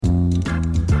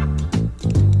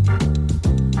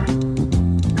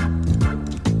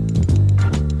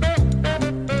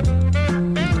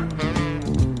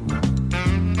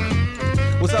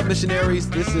Missionaries?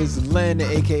 This is Len,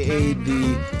 aka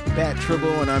the Bat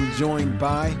Tribble, and I'm joined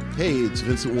by... Hey, it's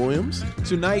Vincent Williams.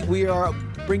 Tonight we are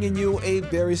bringing you a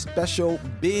very special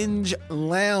Binge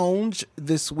Lounge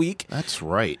this week. That's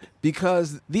right.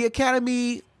 Because the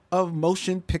Academy of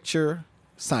Motion Picture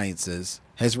Sciences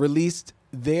has released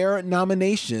their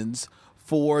nominations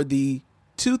for the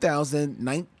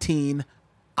 2019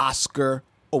 Oscar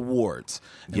Awards.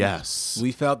 And yes.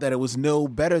 We felt that it was no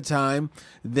better time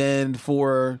than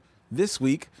for this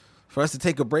week for us to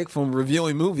take a break from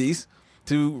reviewing movies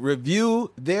to review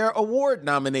their award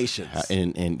nominations.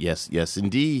 And yes,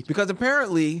 indeed. Because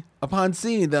apparently, upon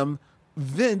seeing them,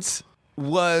 Vince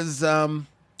was,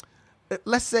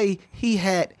 let's say he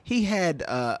had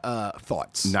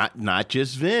thoughts. Not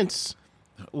just Vince.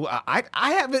 Well, I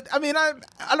haven't. I mean, I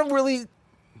don't really.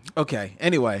 Okay.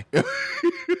 Anyway,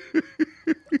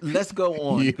 let's go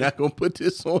on. You're not gonna put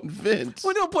this on Vince.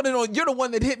 Well, don't put it on. You're the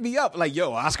one that hit me up. Like,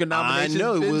 yo, Oscar nominations. I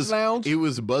know Vince Lounge. It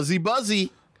was buzzy.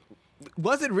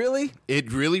 Was it really?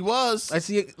 It really was. I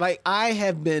see it. Like, I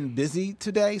have been busy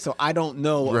today, so I don't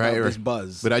know about this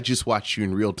buzz. But I just watched you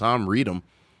in real time read them,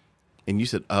 and you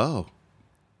said, "Oh."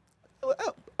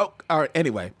 Oh, all right.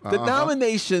 Anyway, the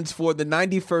nominations for the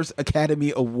 91st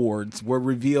Academy Awards were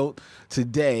revealed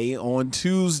today on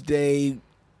Tuesday,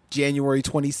 January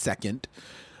 22nd.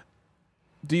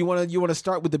 Do you want to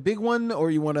start with the big one,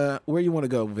 or where you want to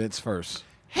go, Vince, first?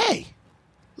 Hey,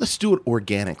 let's do it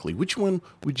organically. Which one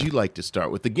would you like to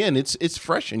start with? Again, it's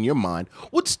fresh in your mind.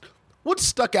 What's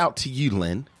stuck out to you,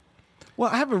 Len? Well,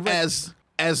 I haven't read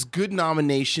as good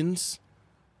nominations,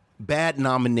 bad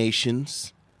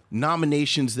nominations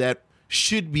that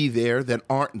should be there that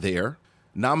aren't there,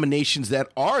 nominations that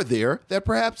are there that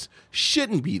perhaps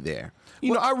shouldn't be there.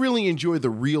 You know, I really enjoy the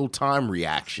real-time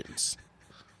reactions.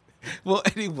 Well,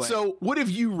 anyway. So what have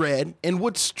you read and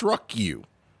what struck you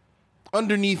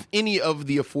underneath any of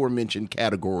the aforementioned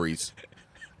categories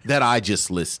that I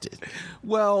just listed?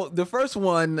 Well, the first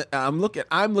one, I'm looking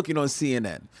on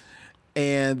CNN,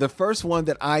 and the first one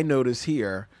that I notice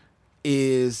here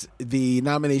is the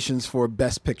nominations for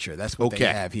Best Picture. That's what they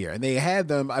have here. And they have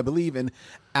them, I believe, in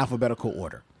alphabetical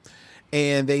order.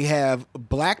 And they have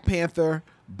Black Panther,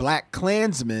 Black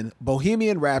Klansman,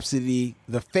 Bohemian Rhapsody,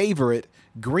 The Favorite,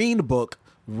 Green Book,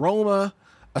 Roma,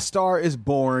 A Star is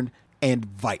Born, and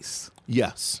Vice.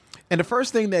 Yes. And the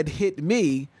first thing that hit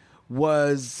me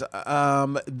was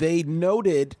they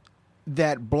noted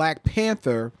that Black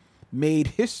Panther made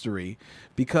history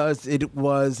because it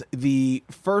was the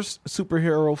first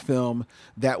superhero film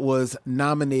that was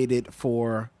nominated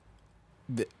for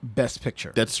the Best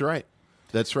Picture. That's right.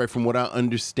 From what I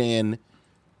understand,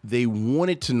 they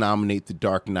wanted to nominate The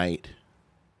Dark Knight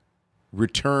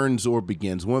Returns or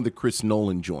Begins, one of the Chris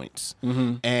Nolan joints.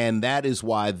 Mm-hmm. And that is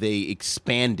why they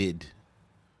expanded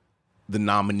the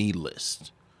nominee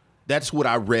list. That's what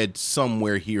I read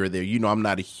somewhere here or there. You know, I'm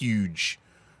not a huge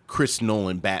Chris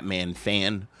Nolan Batman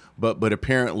fan, but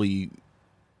apparently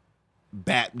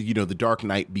The Dark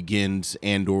Knight Begins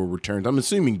and or Returns, I'm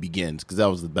assuming Begins because that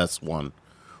was the best one,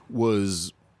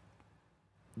 was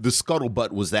the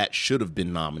scuttlebutt was that should have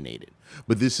been nominated.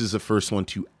 But this is the first one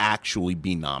to actually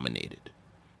be nominated.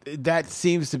 That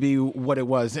seems to be what it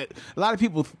was. A lot of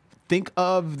people think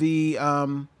of the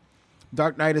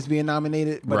Dark Knight as being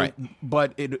nominated, but right.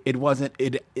 it wasn't.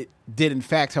 It did, in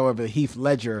fact, however, Heath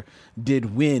Ledger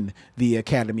did win the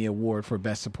Academy Award for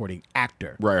Best Supporting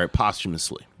Actor. Right,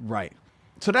 posthumously. Right.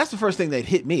 So that's the first thing that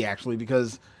hit me, actually,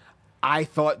 because I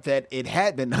thought that it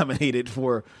had been nominated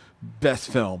for Best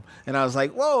Film. And I was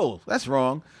like, whoa, that's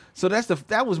wrong. So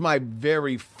that was my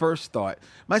very first thought.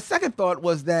 My second thought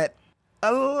was that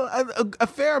a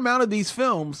fair amount of these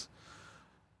films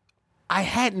I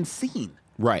hadn't seen.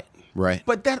 Right.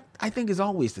 But that, I think, is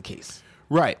always the case.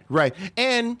 Right.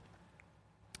 And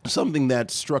something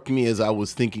that struck me as I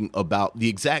was thinking about the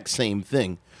exact same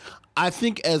thing, I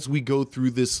think as we go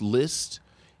through this list,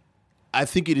 I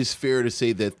think it is fair to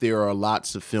say that there are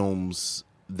lots of films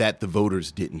that the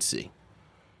voters didn't see.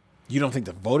 You don't think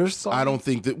the voters saw? I don't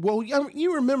think that. Well,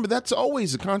 you remember that's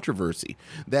always a controversy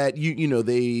that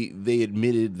they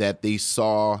admitted that they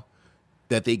saw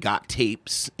that they got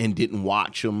tapes and didn't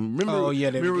watch them. Remember?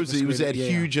 It was that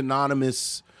huge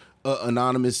anonymous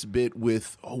bit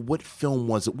with what film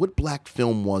was it? What black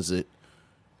film was it?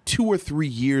 2 or 3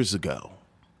 years ago.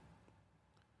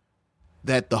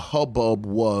 That the hubbub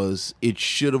was it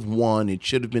should have won, it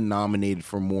should have been nominated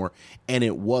for more, and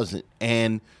it wasn't.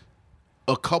 And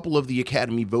a couple of the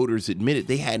Academy voters admitted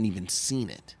they hadn't even seen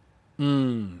it.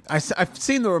 I've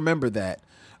seem to remember that.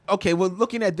 Okay, well,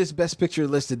 looking at this Best Picture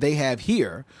list that they have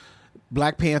here,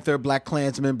 Black Panther, Black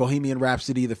Klansman, Bohemian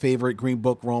Rhapsody, The Favorite, Green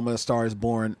Book, Roma, A Star is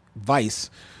Born, Vice.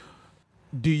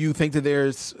 Do you think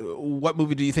that what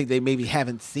movie do you think they maybe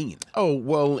haven't seen? Oh,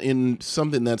 well, in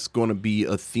something that's going to be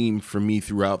a theme for me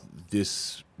throughout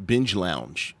this binge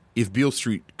lounge, If Beale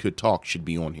Street Could Talk should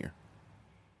be on here.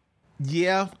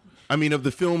 Yeah. I mean, of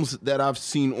the films that I've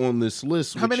seen on this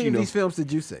list. How many of these films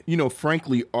did you see?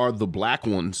 Frankly, are the black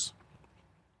ones.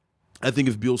 I think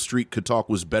If Beale Street Could Talk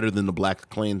was better than The Black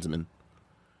Klansman.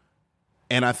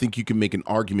 And I think you can make an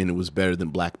argument it was better than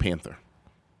Black Panther.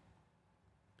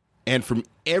 And from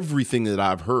everything that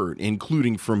I've heard,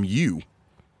 including from you,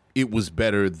 it was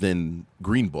better than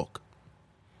Green Book.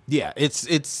 Yeah,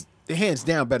 it's hands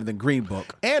down better than Green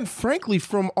Book. And frankly,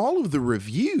 from all of the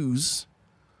reviews,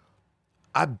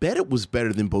 I bet it was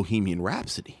better than Bohemian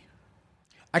Rhapsody.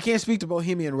 I can't speak to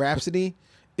Bohemian Rhapsody.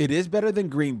 It is better than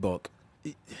Green Book.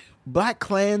 Black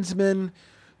Klansman,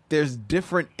 there's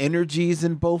different energies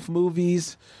in both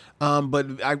movies.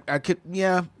 But I could,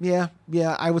 yeah,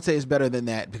 I would say it's better than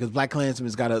that because Black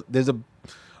Klansman's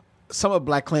some of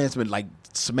Black Klansman like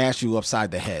smash you upside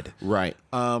the head. Right.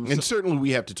 And certainly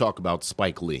we have to talk about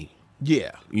Spike Lee.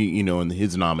 Yeah. And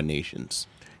his nominations.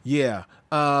 Yeah.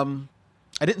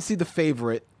 I didn't see The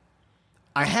Favorite.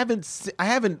 I haven't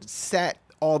sat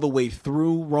all the way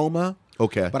through Roma.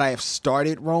 Okay. But I have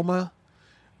started Roma.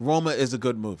 Roma is a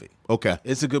good movie. Okay.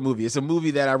 It's a good movie. It's a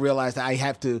movie that I realized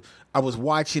I was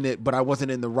watching it, but I wasn't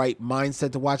in the right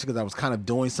mindset to watch it because I was kind of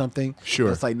doing something. Sure.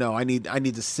 And it's like, no, I need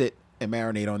to sit and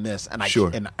marinate on this. And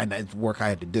and it's work I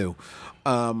had to do.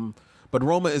 But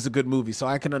Roma is a good movie, so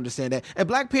I can understand that. And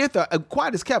Black Panther,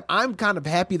 quiet as kept, I'm kind of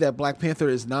happy that Black Panther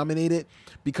is nominated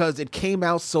because it came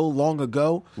out so long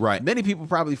ago. Right. Many people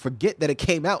probably forget that it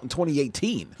came out in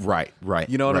 2018. Right.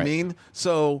 You know what I mean?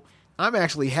 So I'm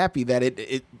actually happy that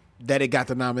it got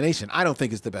the nomination. I don't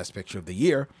think it's the best picture of the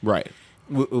year. Right.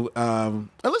 And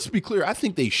let's be clear. I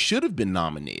think they should have been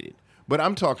nominated. But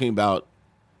I'm talking about,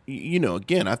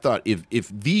 again, I thought if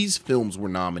these films were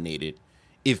nominated,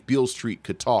 If Beale Street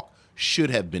Could Talk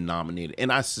should have been nominated.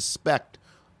 And I suspect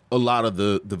a lot of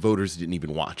the voters didn't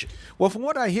even watch it. Well, from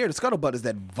what I hear, the scuttlebutt is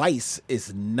that Vice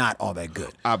is not all that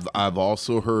good. I've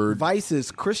also heard Vice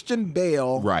is Christian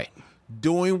Bale. Right.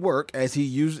 Doing work as he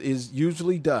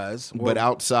usually does, but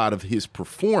outside of his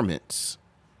performance,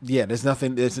 there's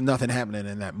nothing happening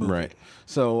in that movie. Right.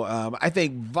 So I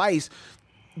think Vice,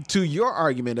 to your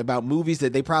argument about movies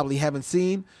that they probably haven't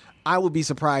seen, I would be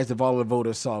surprised if all the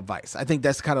voters saw Vice. I think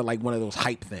that's kind of like one of those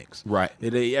hype things. Right.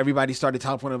 Everybody started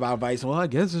talking about Vice. Well, I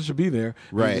guess it should be there.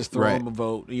 Right. You just throw him a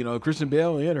vote. Christian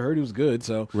Bale, I heard he was good,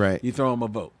 so you throw him a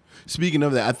vote. Speaking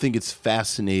of that, I think it's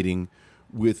fascinating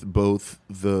with both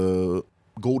the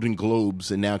Golden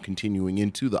Globes and now continuing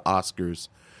into the Oscars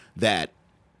that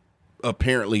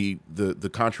apparently the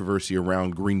controversy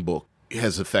around Green Book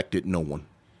has affected no one.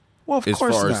 Well, of course not.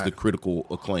 As far as the critical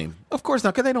acclaim. Of course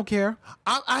not, because they don't care.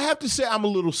 I have to say I'm a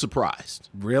little surprised.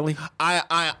 Really?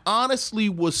 I honestly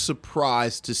was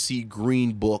surprised to see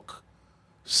Green Book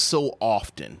so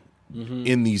often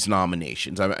in these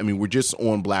nominations. I mean, we're just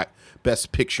on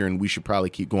Best Picture, and we should probably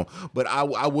keep going. But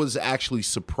I was actually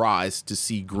surprised to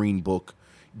see Green Book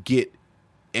get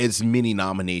as many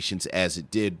nominations as it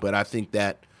did. But I think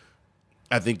that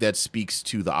speaks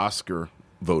to the Oscar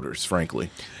voters, frankly.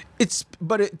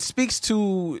 It speaks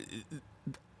to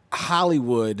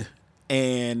Hollywood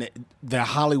and the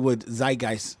Hollywood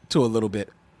zeitgeist to a little bit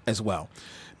as well,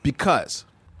 because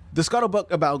the scuttlebutt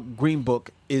about Green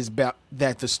Book is about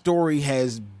that the story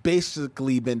has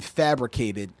basically been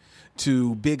fabricated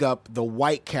to big up the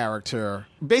white character,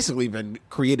 basically been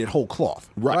created whole cloth,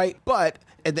 right? But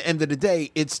at the end of the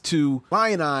day, it's to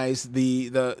lionize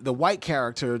the white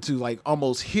character to like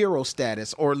almost hero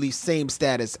status, or at least same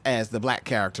status as the black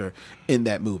character in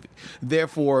that movie.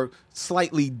 Therefore,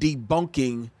 slightly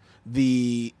debunking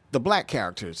the black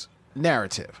character's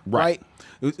narrative, right?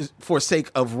 For sake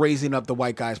of raising up the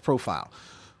white guy's profile.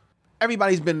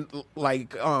 Everybody's been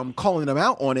like calling them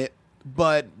out on it,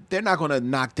 but they're not going to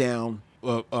knock down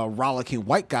a rollicking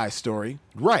white guy story.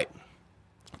 Right.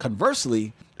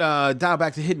 Conversely, dial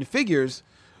back to Hidden Figures,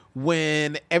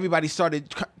 when everybody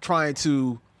started trying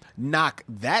to knock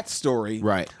that story,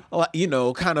 right?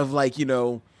 Kind of like,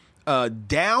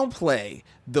 downplay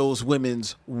those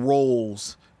women's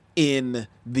roles in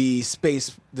the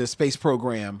space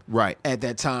program, right, at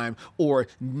that time, or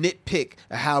nitpick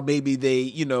how maybe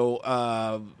they,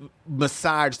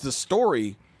 massage the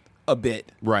story a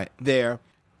bit, right there.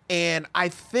 And I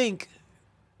think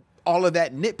all of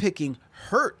that nitpicking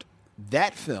hurt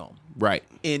that film, right,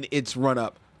 in its run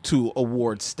up to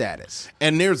award status.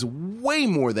 And there's way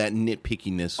more of that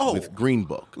nitpickiness with Green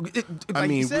Book. Like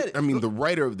you said, the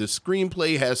writer of the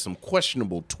screenplay has some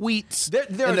questionable tweets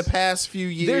in the past few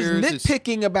years. There's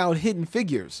nitpicking about Hidden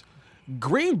Figures.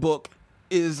 Green Book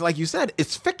is, like you said,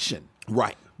 it's fiction.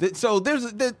 Right. So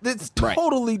it's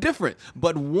totally different.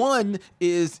 But one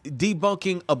is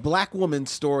debunking a black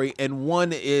woman's story, and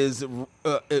one is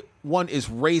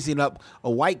raising up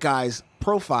a white guy's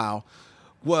profile.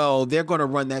 Well, they're going to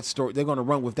run that story. They're going to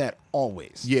run with that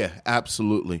always. Yeah,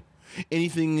 absolutely.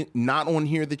 Anything not on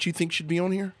here that you think should be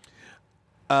on here?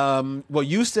 Well,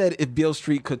 you said If Beale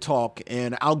Street Could Talk,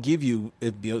 and I'll give you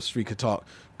If Beale Street Could Talk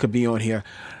could be on here.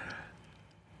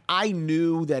 I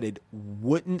knew that it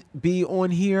wouldn't be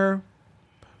on here,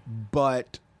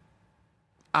 but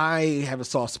I have a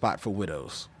soft spot for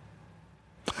widows.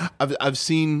 I've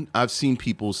seen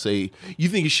people say, you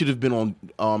think it should have been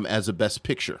on as a Best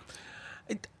Picture.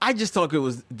 I just thought it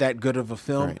was that good of a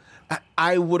film. Right.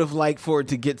 I would have liked for it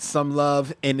to get some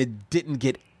love, and it didn't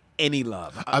get any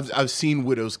love. I've seen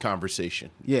Widow's Conversation.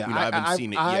 Yeah, I haven't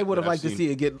seen it yet. I would have liked to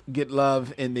see it get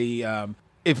love in the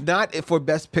if not for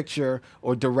Best Picture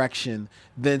or Direction,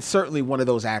 then certainly one of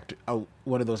those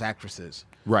actresses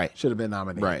should have been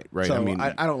nominated. Right. So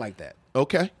I don't like that.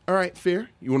 Okay. All right. Fair.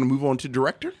 You want to move on to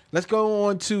director? Let's go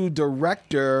on to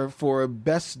director. For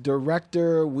Best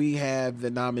Director, we have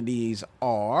the nominees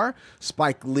are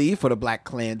Spike Lee for The Black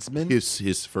Klansman.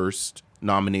 His first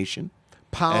nomination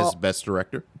as Best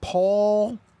Director.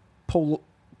 Paul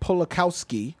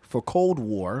Polakowski for Cold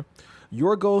War.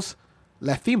 Yorgos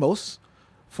Lanthimos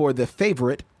for The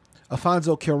Favorite.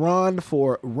 Alfonso Cuarón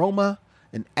for Roma.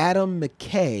 And Adam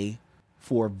McKay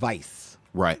for Vice.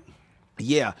 Right.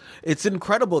 Yeah, it's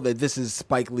incredible that this is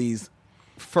Spike Lee's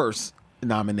first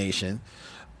nomination.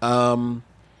 Not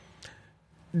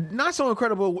so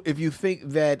incredible if you think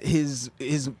that his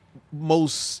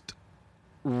most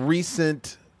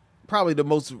recent, probably the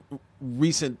most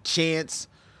recent chance,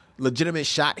 legitimate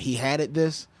shot he had at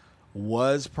this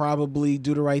was probably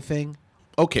Do the Right Thing.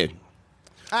 Okay.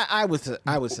 I would say.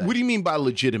 What do you mean by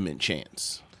legitimate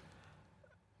chance?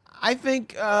 I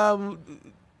think...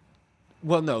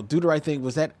 well, no, Do the Right Thing,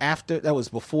 was that after? That was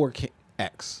before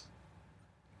X.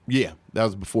 Yeah, that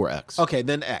was before X. Okay,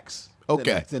 then X.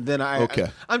 Okay.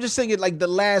 I'm just saying it like the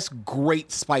last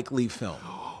great Spike Lee film.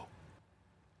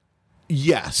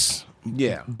 Yes.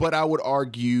 Yeah. But I would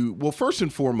argue, well, first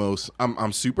and foremost,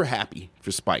 I'm super happy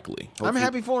for Spike Lee. I'm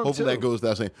happy for him, hopefully too. That goes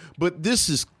without saying. But this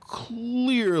is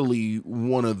clearly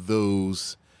one of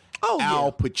those...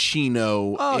 Al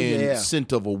Pacino in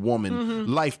Scent of a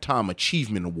Woman Lifetime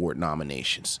Achievement Award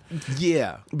nominations.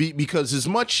 Yeah. Because as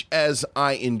much as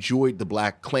I enjoyed The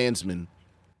Black Klansman,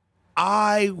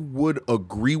 I would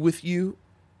agree with you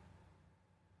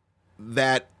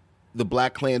that The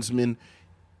Black Klansman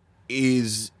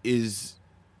is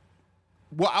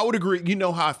well, I would agree. You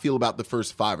know how I feel about the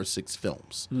first 5 or 6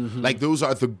 films. Mm-hmm. Like those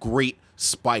are the great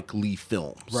Spike Lee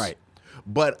films. Right.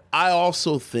 But I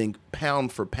also think,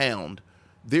 pound for pound,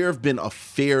 there have been a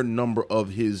fair number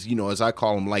of his, as I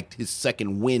call them, like his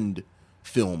second wind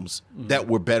films that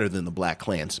were better than The Black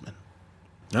Klansman.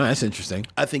 Oh, that's interesting.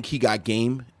 I think He Got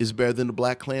Game is better than The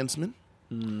Black Klansman.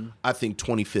 I think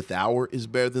 25th Hour is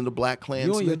better than The Black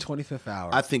Klansman. You and your 25th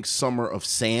Hour. I think Summer of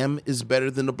Sam is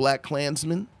better than The Black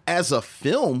Klansman. As a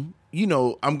film,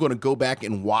 I'm going to go back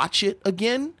and watch it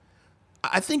again.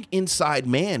 I think Inside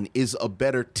Man is a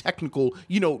better technical,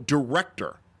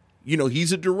 director.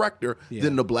 He's a director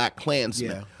than The Black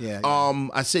Klansman. Yeah.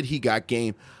 I said He Got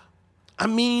Game. I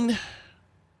mean,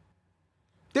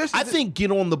 I think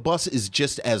Get on the Bus is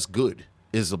just as good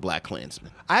as The Black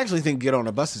Klansman. I actually think Get on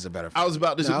the Bus is a better film. I was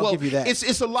about to say, I'll give you that.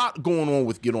 It's a lot going on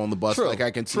with Get on the Bus. True, like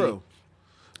I can see. True.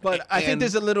 But I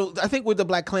think with The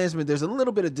Black Klansman, there's a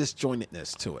little bit of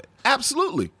disjointedness to it.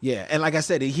 Absolutely. Yeah, and like I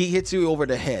said, he hits you over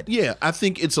the head. Yeah, I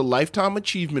think it's a Lifetime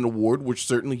Achievement Award, which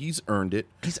certainly he's earned it.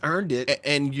 He's earned it.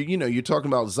 And you're talking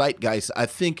about zeitgeist. I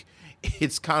think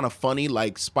it's kind of funny,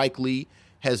 like Spike Lee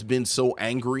has been so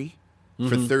angry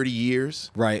for 30 years.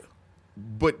 Right.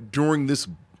 But during this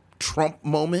Trump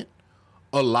moment,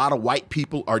 a lot of white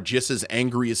people are just as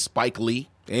angry as Spike Lee.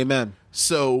 Amen.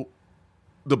 So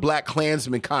The Black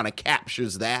Klansman kind of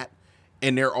captures that,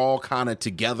 and they're all kind of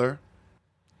together.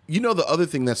 The other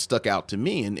thing that stuck out to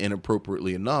me, and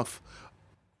inappropriately enough,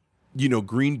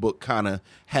 Green Book kind of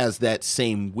has that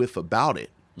same whiff about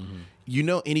it.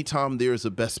 Mm-hmm. Anytime there's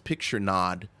a Best Picture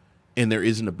nod and there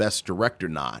isn't a Best Director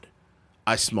nod,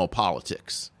 I smell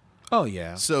politics. Oh,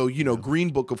 yeah. So,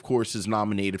 Green Book, of course, is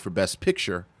nominated for Best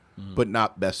Picture, but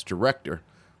not Best Director.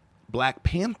 Black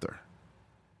Panther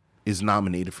is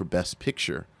nominated for Best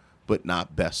Picture, but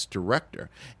not Best Director.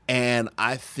 And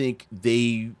I think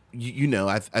I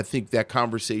think that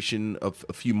conversation of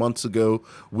a few months ago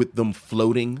with them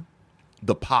floating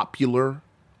the popular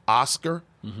Oscar,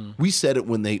 we said it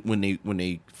when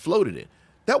they floated it.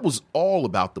 That was all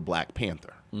about the Black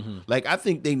Panther. Like, I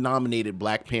think they nominated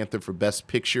Black Panther for Best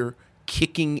Picture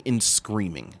kicking and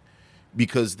screaming,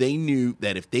 because they knew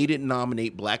that if they didn't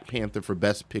nominate Black Panther for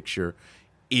Best Picture,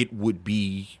 it would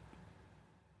be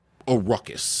a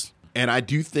ruckus. And I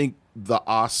do think the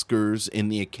Oscars and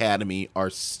the Academy are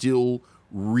still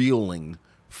reeling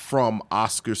from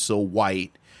Oscar So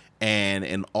White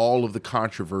and all of the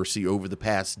controversy over the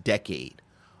past decade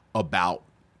about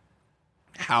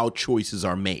how choices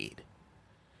are made.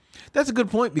 That's a good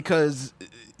point, because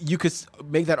you could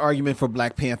make that argument for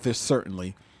Black Panther,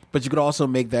 certainly, but you could also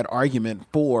make that argument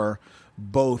for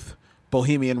both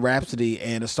Bohemian Rhapsody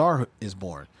and A Star Is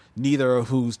Born, neither of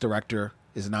whose director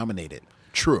is nominated.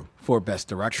 True. For Best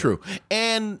Director. True.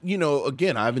 And,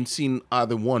 again, I haven't seen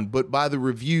either one, but by the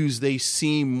reviews, they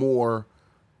seem more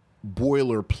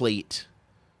boilerplate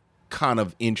kind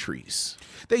of entries.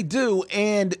 They do,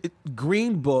 and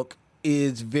Green Book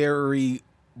is very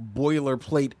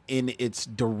boilerplate in its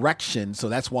direction, so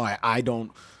that's why I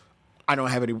don't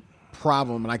have any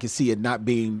problem, and I can see it not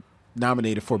being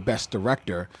nominated for Best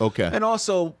Director. Okay. And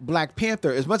also Black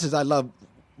Panther, as much as I love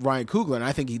Ryan Coogler, and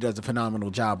I think he does a phenomenal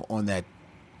job on that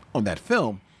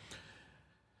film,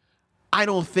 I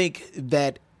don't think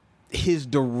that his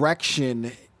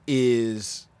direction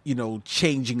is,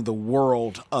 changing the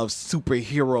world of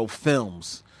superhero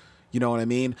films. You know what I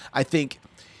mean? I think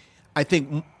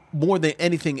more than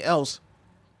anything else,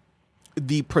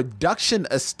 the production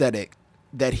aesthetic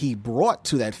that he brought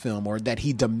to that film, or that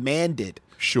he demanded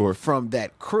from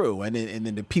that crew, and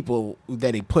then the people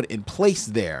that he put in place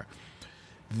there,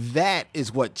 that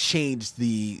is what changed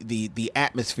the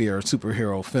atmosphere of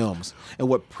superhero films and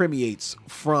what permeates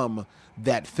from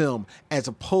that film, as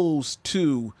opposed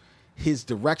to his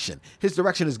direction. His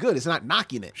direction is good. It's not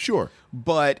knocking it. Sure.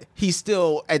 But he's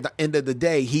still, at the end of the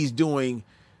day, he's doing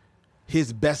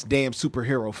his best damn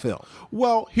superhero film.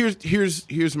 Well,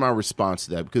 here's my response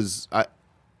to that, because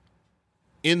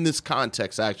in this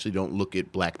context, I actually don't look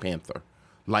at Black Panther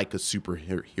like a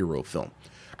superhero film.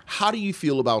 How do you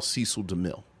feel about Cecil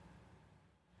DeMille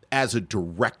as a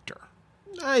director?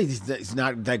 He's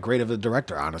not that great of a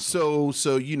director, honestly.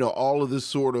 So all of this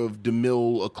sort of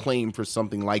DeMille acclaim for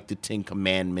something like the Ten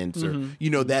Commandments, or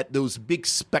those big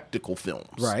spectacle films,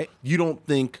 right? You don't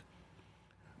think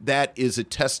that is a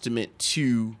testament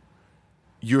to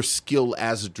your skill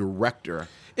as a director?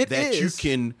 You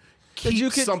can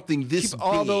keep something this keep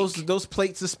all big. those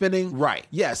plates are spinning, right?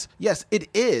 Yes, it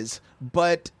is.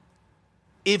 But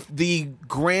if the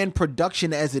grand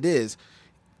production as it is,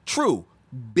 true,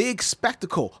 big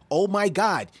spectacle, oh my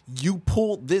God, you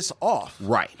pulled this off,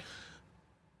 right?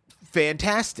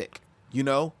 Fantastic,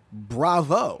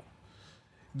 bravo.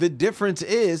 The difference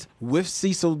is with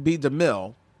Cecil B.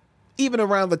 DeMille, even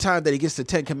around the time that he gets to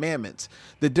Ten Commandments,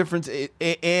 the difference,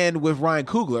 and with Ryan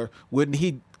Coogler, when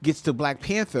he gets to Black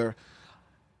Panther,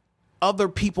 other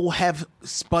people have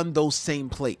spun those same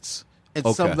plates, and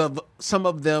some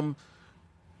of them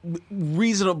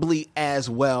reasonably as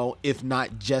well, if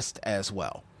not just as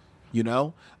well.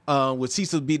 With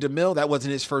Cecil B. DeMille, that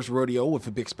wasn't his first rodeo with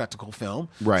a big spectacle film,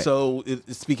 right? So,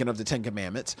 speaking of the Ten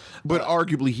Commandments, but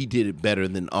arguably he did it better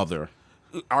than other.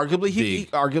 Arguably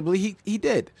he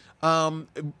did.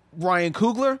 Ryan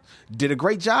Coogler did a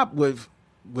great job with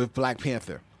Black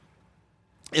Panther.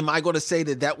 Am I going to say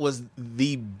that was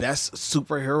the best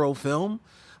superhero film?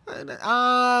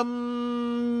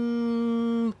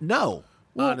 No.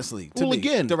 Well, honestly, to me,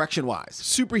 again, direction wise,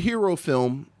 superhero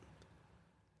film,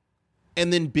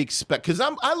 and then big spec. Because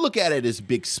I look at it as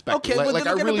big spectacle. Okay, look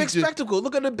at a big spectacle.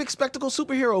 Look at a big spectacle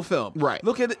superhero film. Right.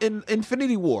 Look at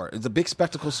Infinity War. It's a big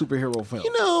spectacle superhero film.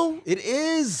 It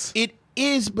is. It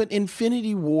is, but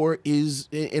Infinity War is,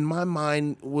 in my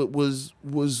mind, was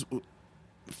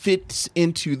fits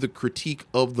into the critique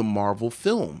of the Marvel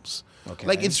films. Okay.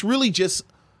 Like, it's really just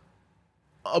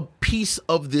a piece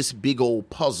of this big old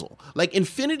puzzle. Like,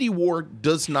 Infinity War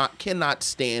cannot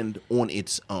stand on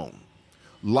its own.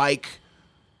 Like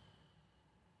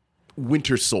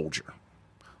Winter Soldier.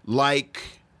 Like,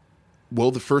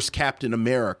 the first Captain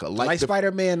America. Like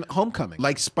Spider-Man Homecoming.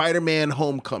 Like Spider-Man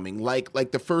Homecoming.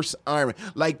 Like the first Iron Man.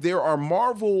 Like, there are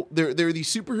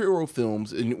these superhero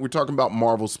films, and we're talking about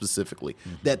Marvel specifically,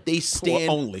 that they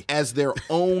stand as their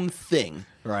own thing.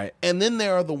 Right. And then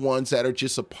there are the ones that are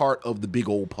just a part of the big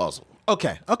old puzzle.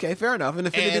 Okay, fair enough. And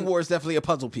Infinity War is definitely a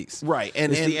puzzle piece. Right.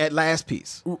 And it's the last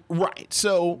piece. Right.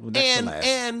 So,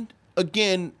 and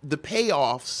again, the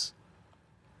payoffs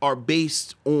are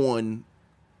based on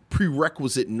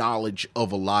prerequisite knowledge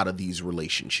of a lot of these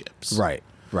relationships. Right.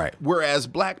 Whereas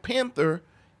Black Panther,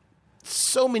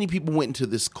 so many people went into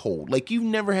this cold. Like, you've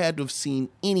never had to have seen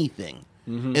anything.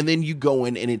 And then you go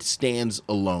in and it stands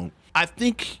alone. I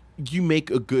think you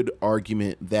make a good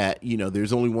argument that,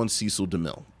 there's only one Cecil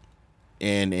DeMille.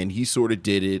 And he sort of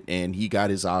did it, and he got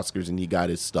his Oscars and he got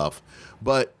his stuff.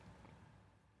 But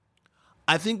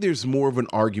I think there's more of an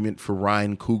argument for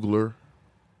Ryan Coogler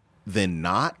than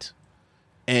not.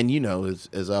 And,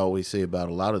 as I always say about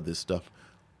a lot of this stuff,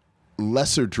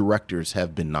 lesser directors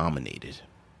have been nominated.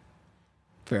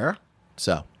 Fair.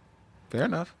 So. Fair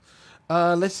enough.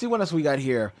 Let's see what else we got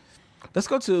here. Let's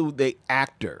go to the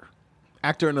actor.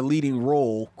 Actor in a leading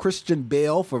role, Christian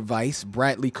Bale for Vice,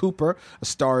 Bradley Cooper, A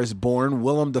Star is Born,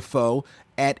 Willem Dafoe,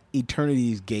 At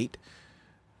Eternity's Gate,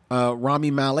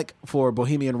 Rami Malek for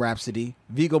Bohemian Rhapsody,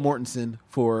 Viggo Mortensen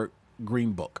for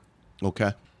Green Book.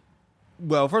 Okay.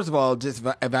 Well, first of all, just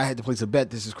if I had to place a bet,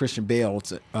 this is Christian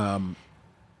Bale's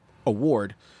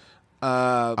award.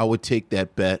 I would take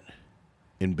that bet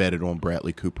and bet it on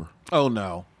Bradley Cooper. Oh,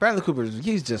 no. Bradley Cooper,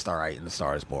 he's just all right in A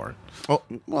Star is Born. Oh,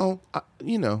 well,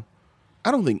 I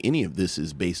don't think any of this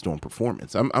is based on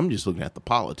performance. I'm just looking at the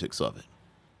politics of it.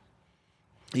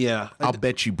 Yeah. I'll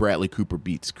bet you Bradley Cooper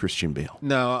beats Christian Bale.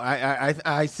 No,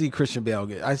 I see Christian Bale.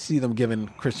 I see them giving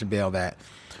Christian Bale that.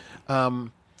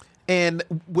 And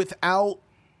I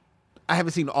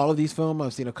haven't seen all of these films.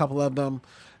 I've seen a couple of them.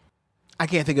 I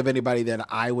can't think of anybody that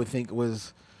I would think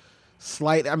was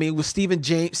slight. I mean, with Stephen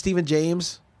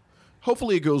James.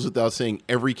 Hopefully it goes without saying,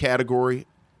 every category,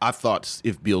 I thought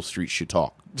If Beale Street Should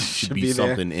Talk should be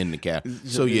something in the category.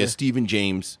 So, yeah, Stephen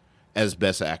James as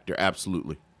Best Actor,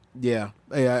 absolutely. Yeah,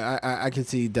 I can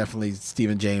see definitely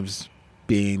Stephen James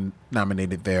being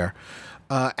nominated there.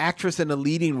 Actress in a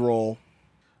leading role,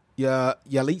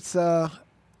 Yalitza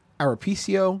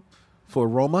Aparicio for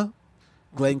Roma,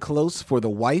 Glenn Close for The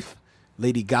Wife,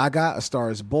 Lady Gaga, A Star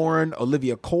is Born,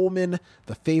 Olivia Colman,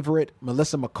 The Favorite,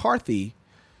 Melissa McCarthy,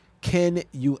 Can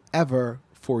You Ever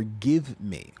Forgive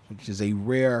Me, which is a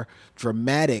rare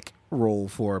dramatic role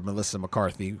for Melissa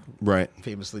McCarthy, right?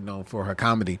 Famously known for her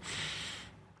comedy.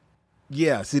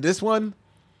 Yeah, see this one.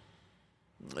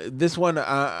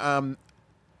 I'm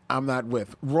not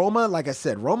with Roma. Like I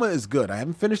said, Roma is good. I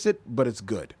haven't finished it, but it's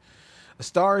good. A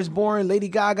Star is Born, Lady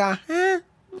Gaga. I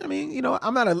mean,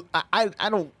 I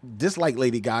don't dislike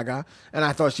Lady Gaga, and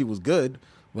I thought she was good,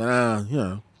 but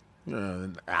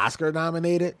Oscar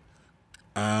nominated.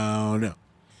 I don't know.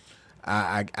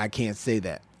 I can't say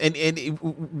that. And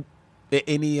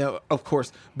any of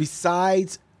course,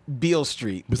 besides Beale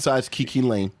Street, besides Kiki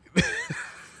Lane.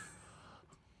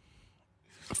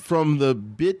 From the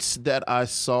bits that I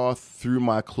saw through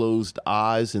my closed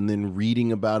eyes and then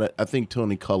reading about it, I think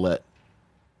Toni Collette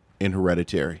in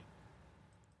Hereditary.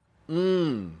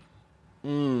 Yeah,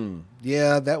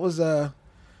 that was a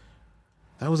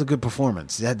good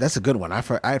performance. That's a good one. I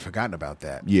had forgotten about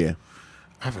that. Yeah.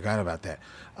 I forgot about that.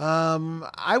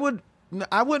 I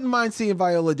wouldn't mind seeing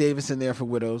Viola Davis in there for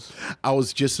Widows. I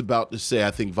was just about to say,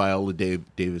 I think Viola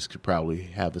Davis could probably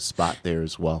have a spot there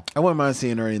as well. I wouldn't mind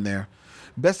seeing her in there.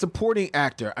 Best Supporting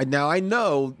Actor. Now, I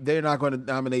know they're not going to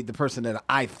nominate the person that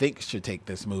I think should take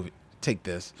this.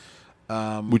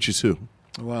 Which is who?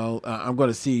 Well, I'm going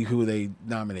to see who they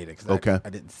nominated. Okay. I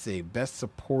didn't see. Best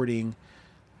Supporting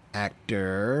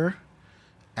Actor.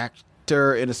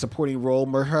 Actor in a supporting role,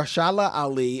 Mahershala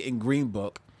Ali in Green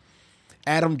Book.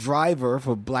 Adam Driver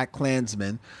for Black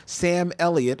Klansman. Sam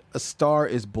Elliott, A Star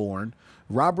is Born.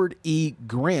 Robert E.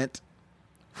 Grant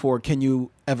for Can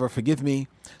You Ever Forgive Me?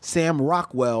 Sam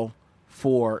Rockwell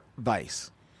for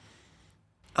Vice.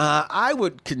 I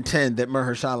would contend that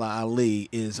Mahershala Ali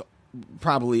is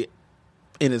probably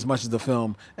in as much of the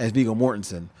film as Viggo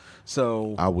Mortensen.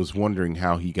 So I was wondering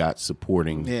how he got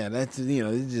supporting. Yeah, that's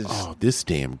it's just, oh, this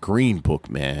damn Green Book,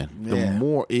 man. The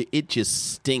more it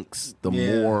just stinks. The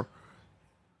more.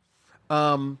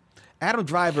 Adam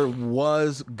Driver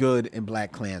was good in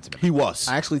Black Klansman. He was.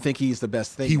 I actually think he's the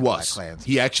best thing. He in was. Black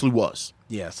Klansman. He actually was.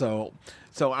 Yeah. So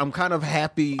I'm kind of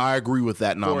happy. I agree with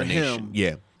that nomination.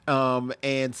 Yeah.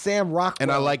 And Sam Rockwell.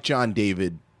 And I like John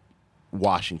David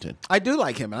Washington. I do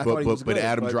like him. And I thought he was good. But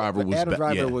Adam Driver was. Adam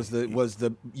Driver was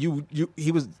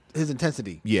he was his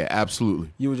intensity. Yeah,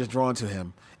 absolutely. You were just drawn to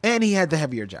him, and he had the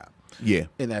heavier job. Yeah.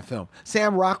 In that film,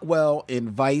 Sam Rockwell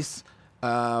in Vice.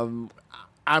 I'm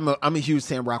a huge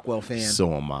Sam Rockwell fan.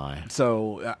 So am I.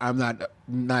 So I'm not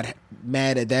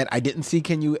mad at that. I didn't see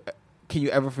Can You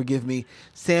Ever Forgive Me?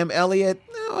 Sam Elliott,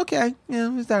 okay,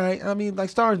 yeah, it's all right. I mean, like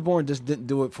Star is Born just didn't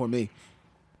do it for me.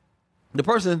 The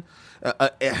person,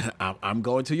 I'm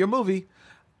going to your movie.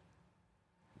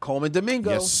 Coleman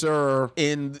Domingo. Yes, sir.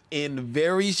 In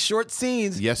very short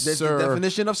scenes. Yes, that's sir. The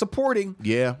definition of supporting.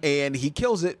 Yeah. And he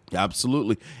kills it.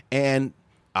 Absolutely. And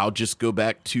I'll just go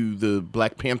back to the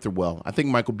Black Panther. Well, I think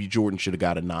Michael B. Jordan should have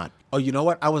got a nod. Oh, you know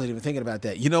what? I wasn't even thinking about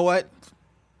that. You know what?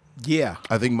 Yeah.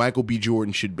 I think Michael B.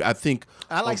 Jordan should.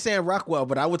 I like Sam Rockwell,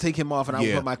 but I would take him off and I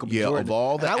would put Michael B. Jordan. Of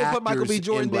all the and I would put Michael B. actors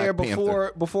Jordan in there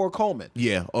Black before Coleman.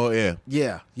 Yeah. Oh, yeah.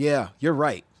 Yeah. You're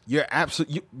right. You're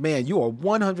absolutely, man, you are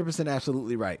 100%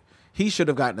 absolutely right. He should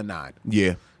have gotten a nod.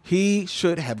 Yeah. He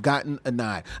should have gotten a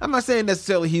nod. I'm not saying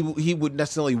necessarily he would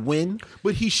necessarily win,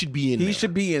 but he should be in there. He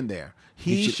should be in there.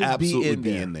 He should absolutely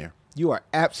be in there. You are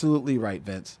absolutely right,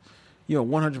 Vince. You are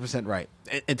 100% right.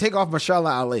 And take off Mahershala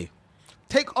Ali.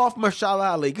 Take off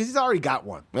Mahershala Ali because he's already got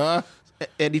one.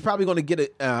 And he's probably going to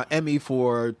get an Emmy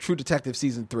for True Detective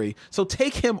Season 3. So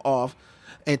take him off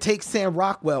and take Sam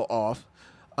Rockwell off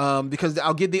because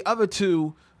I'll give the other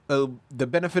two the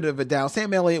benefit of a doubt.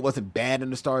 Sam Elliott wasn't bad in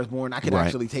The Star Is Born. I could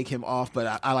actually take him off,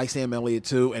 but I like Sam Elliott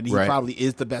too, and he probably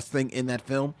is the best thing in that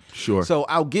film. Sure. So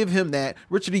I'll give him that.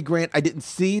 Richard E. Grant, I didn't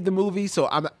see the movie, so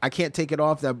I can't take it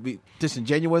off. That would be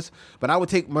disingenuous. But I would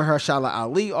take Mahershala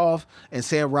Ali off and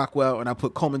Sam Rockwell, and I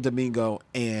put Coleman Domingo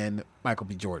and Michael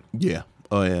B. Jordan. Yeah.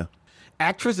 Oh, yeah.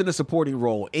 Actress in a supporting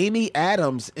role: Amy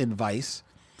Adams in Vice,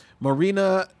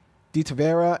 Marina de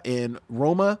Tavera in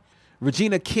Roma,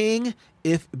 Regina King,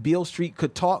 If Beale Street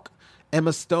Could Talk,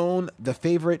 Emma Stone, The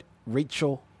Favorite,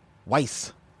 Rachel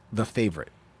Weisz, The Favorite.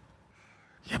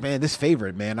 Yeah, man, this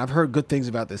Favorite, man. I've heard good things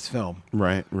about this film.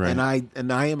 Right. And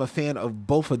I am a fan of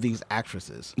both of these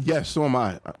actresses. Yeah, so am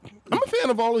I. I'm a fan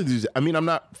of all of these. I mean, I'm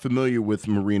not familiar with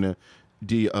Marina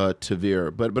de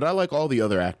Tavera, but I like all the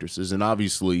other actresses, and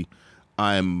obviously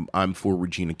I'm for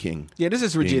Regina King. Yeah, this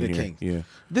is Regina King. Yeah,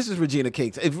 this is Regina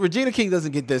King. If Regina King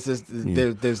doesn't get this,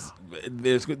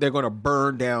 they're going to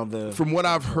burn down the. From what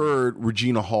I've heard,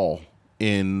 Regina Hall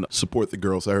in Support the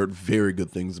Girls, I heard very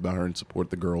good things about her in Support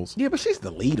the Girls. Yeah, but she's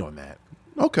the lead on that.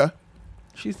 Okay,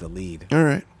 she's the lead. All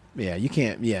right. Yeah, you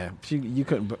can't. Yeah, you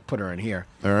couldn't put her in here.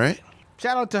 All right.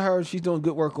 Shout out to her. She's doing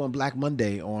good work on Black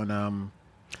Monday on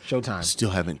Showtime. Still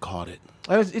haven't caught it.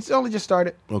 It's only just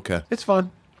started. Okay, it's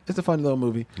fun. It's a fun little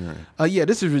movie. All right. Yeah,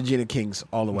 this is Regina King's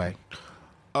all the way.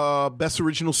 Best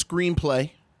original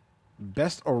screenplay.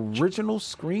 Best original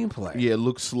screenplay. Yeah, it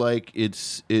looks like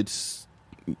it's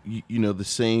you know the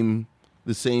same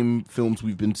films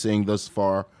we've been saying thus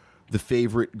far. The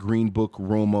Favorite, Green Book,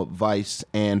 Roma, Vice,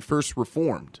 and First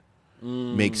Reformed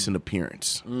makes an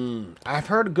appearance. I've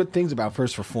heard good things about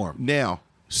First Reformed. Now,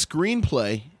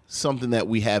 screenplay, something that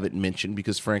we haven't mentioned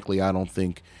because frankly I don't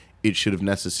think it should have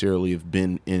necessarily have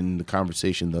been in the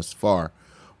conversation thus far.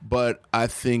 But I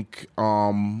think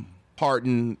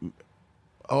Parton,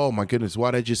 oh my goodness,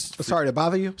 why'd I just... Sorry to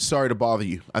Bother You? Sorry to Bother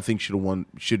You. I think a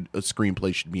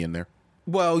screenplay should be in there.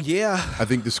 Well, yeah. I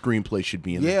think the screenplay should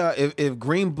be in there. Yeah, if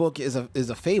Green Book is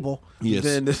a fable, yes,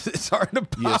 then it's Sorry to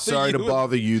Bother You. Yeah, Sorry to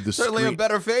Bother You. The certainly a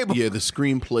better fable. Yeah, the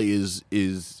screenplay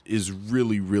is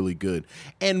really, really good.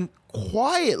 And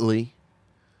quietly,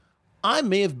 I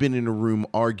may have been in a room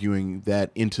arguing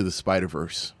that Into the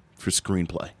Spider-Verse for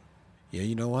screenplay. Yeah,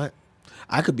 you know what?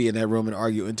 I could be in that room and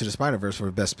argue Into the Spider-Verse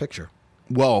for Best Picture.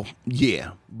 Well,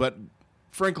 yeah, but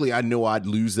frankly, I know I'd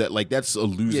lose that. Like, that's a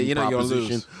losing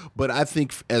proposition. Lose. But I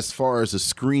think as far as a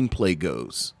screenplay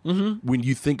goes, when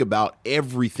you think about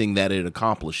everything that it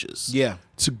accomplishes, yeah,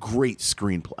 it's a great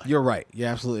screenplay. You're right. You're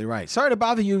absolutely right. Sorry to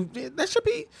Bother You. That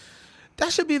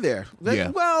should be there. Yeah.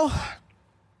 Well,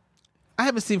 I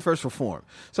haven't seen First Reform,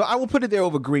 so I will put it there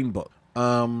over Green Book,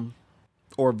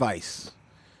 or Vice.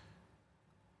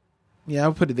 Yeah,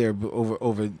 I'll put it there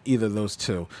over either of those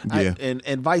two. Yeah.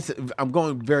 And Vice, I'm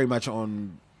going very much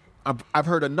on. I've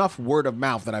heard enough word of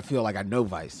mouth that I feel like I know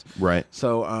Vice. Right.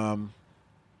 So,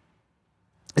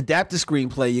 adapted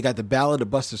screenplay. You got The Ballad of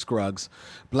Buster Scruggs,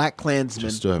 Black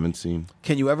Klansman. Still haven't seen.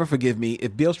 Can You Ever Forgive Me?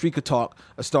 If Beale Street Could Talk,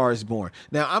 A Star Is Born.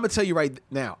 Now, I'm gonna tell you right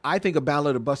now. I think A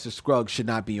Ballad of Buster Scruggs should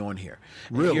not be on here.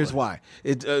 Really? And here's why.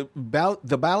 The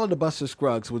Ballad of Buster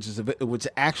Scruggs, which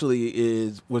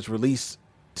actually was released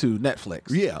to Netflix.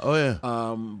 Yeah. Oh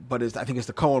yeah. But I think it's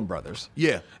the Coen brothers.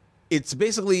 Yeah. It's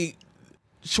basically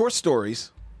short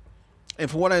stories, and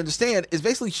from what I understand, it's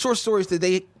basically short stories that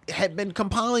they had been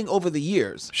compiling over the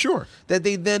years. Sure. That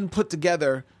they then put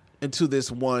together into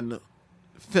this one,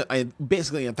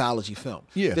 basically anthology film.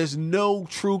 Yeah. There's no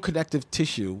true connective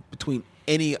tissue between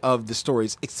any of the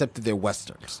stories except that they're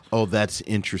westerns. Oh, that's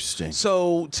interesting.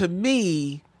 So to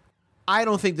me, I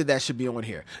don't think that should be on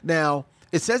here. Now,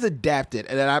 It says adapted,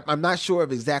 and I'm not sure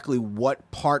of exactly what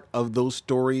part of those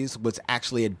stories was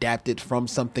actually adapted from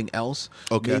something else.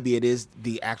 Okay. Maybe it is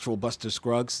the actual Buster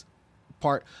Scruggs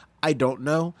part. I don't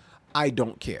know. I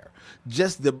don't care.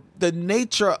 Just the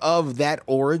nature of that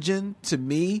origin, to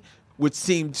me, would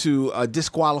seem to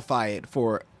disqualify it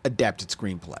for adapted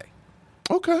screenplay.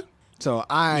 Okay. So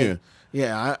I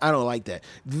don't like that.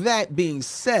 That being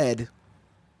said,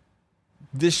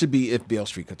 this should be If Beale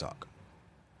Street Could Talk.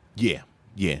 Yeah.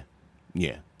 I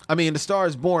mean, The Star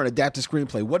is Born, adapted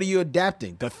screenplay. What are you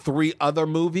adapting? The 3 other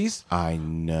movies? I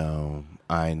know.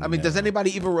 I mean, does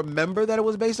anybody even remember that it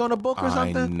was based on a book or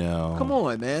something? I know. Come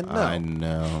on, man. No. I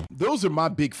know. Those are my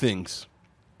big things.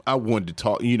 I wanted to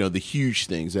talk, the huge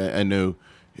things. I know,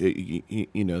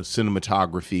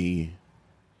 cinematography.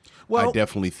 Well, I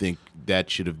definitely think that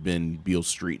should have been Beale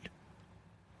Street.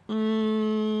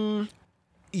 You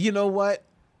know what?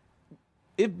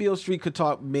 If Beale Street Could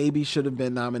Talk maybe should have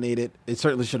been nominated. It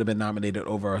certainly should have been nominated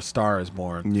over A Star is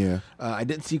Born. Yeah. I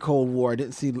didn't see Cold War. I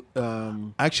didn't see I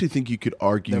actually think you could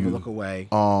argue Never Look Away.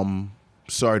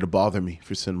 Sorry to Bother Me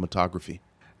for cinematography.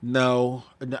 No,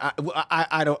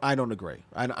 I don't agree.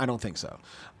 I don't think so.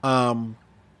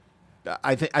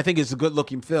 I think it's a good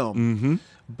looking film,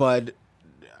 but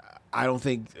I don't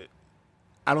think the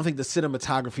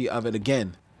cinematography of it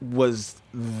again was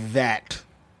that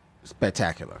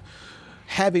spectacular.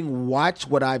 Having watched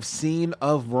what I've seen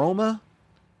of Roma,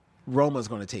 Roma's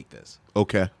going to take this.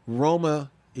 Okay.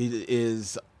 Roma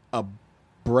is a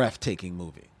breathtaking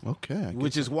movie. Okay.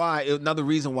 Which is why, another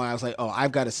reason why I was like, oh,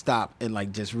 I've got to stop and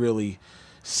like just really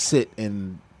sit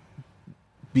and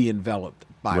be enveloped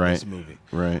by this movie.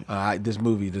 Right. This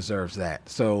movie deserves that.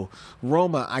 So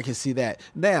Roma, I can see that.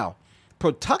 Now,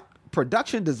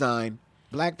 production design,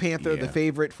 Black Panther, The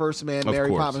Favorite, First Man,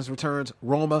 Mary Poppins Returns,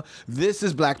 Roma. This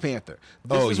is Black Panther.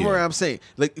 This is where I'm saying,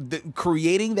 like,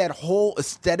 creating that whole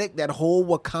aesthetic, that whole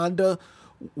Wakanda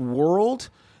world,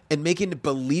 and making it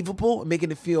believable,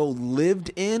 making it feel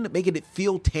lived in, making it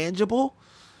feel tangible.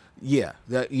 Yeah.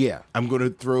 I'm going to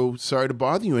throw Sorry to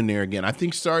Bother You in there again. I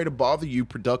think Sorry to Bother You,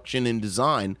 production and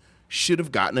design, should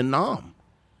have gotten a nom.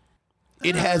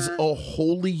 It has a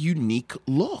wholly unique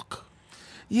look.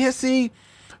 Yeah, see,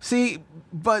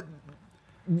 but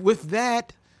with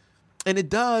that, and it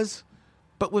does,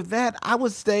 but with that, I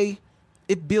would say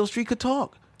If Beale Street Could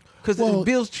Talk. Because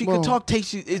Beale Street Could Talk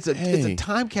takes you, it's a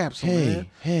time capsule, man.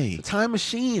 It's a time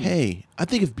machine. I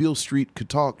think If Beale Street Could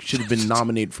Talk should have been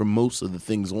nominated for most of the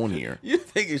things on here. You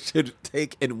think it should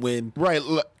take and win? Right.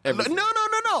 No. I'm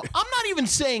not even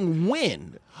saying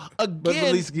win.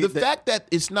 Again, the fact that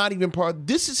it's not even part,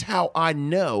 this is how I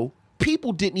know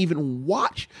people didn't even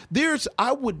watch.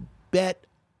 I would bet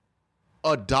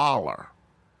 $1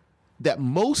 that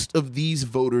most of these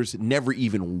voters never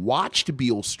even watched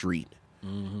Beale Street.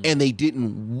 And they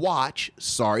didn't watch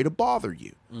Sorry to Bother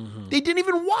You. They didn't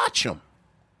even watch them.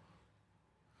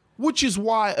 Which is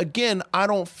why, again, I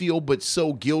don't feel but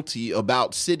so guilty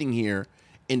about sitting here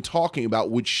and talking about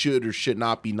which should or should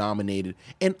not be nominated.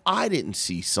 And I didn't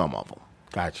see some of them.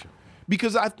 Gotcha.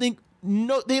 Because I think,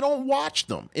 no, they don't watch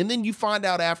them. And then you find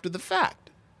out after the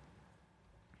fact.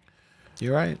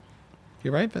 You're right.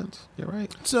 You're right, Vince. You're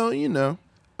right. So,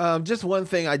 just one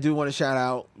thing I do want to shout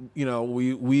out.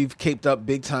 We've caped up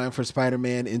big time for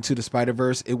Spider-Man Into the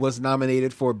Spider-Verse. It was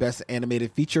nominated for Best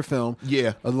Animated Feature Film.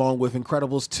 Yeah. Along with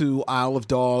Incredibles 2, Isle of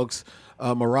Dogs,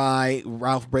 Mirai,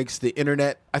 Ralph Breaks the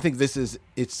Internet. I think this is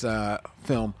its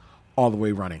film all the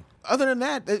way running. Other than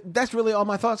that, that's really all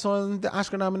my thoughts on the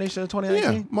Oscar nomination of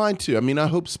 2019. Yeah, mine too. I mean, I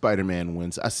hope Spider-Man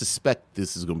wins. I suspect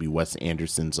this is going to be Wes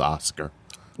Anderson's Oscar.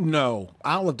 No.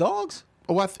 Isle of Dogs?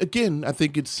 Oh, I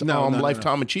think it's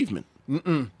Lifetime Achievement.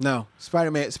 No.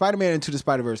 Spider-Man Into the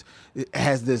Spider-Verse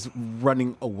has this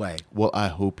running away. Well, I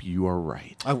hope you are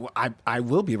right. I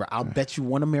will be right. I'll bet you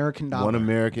 $1 American. $1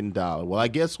 American. Well, I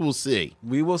guess we'll see.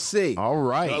 We will see. All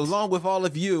right. Along with all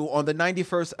of you on the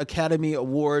 91st Academy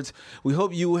Awards, we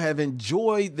hope you have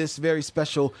enjoyed this very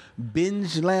special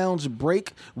Binge Lounge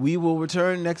break. We will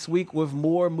return next week with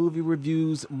more movie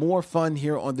reviews, more fun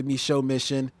here on the Micheaux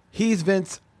Mission. He's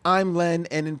Vince. I'm Len,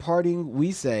 and in parting,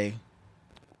 we say...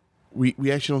 We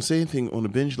actually don't say anything on the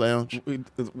Binge Lounge.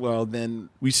 Well, then...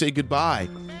 We say goodbye.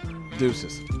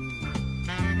 Deuces.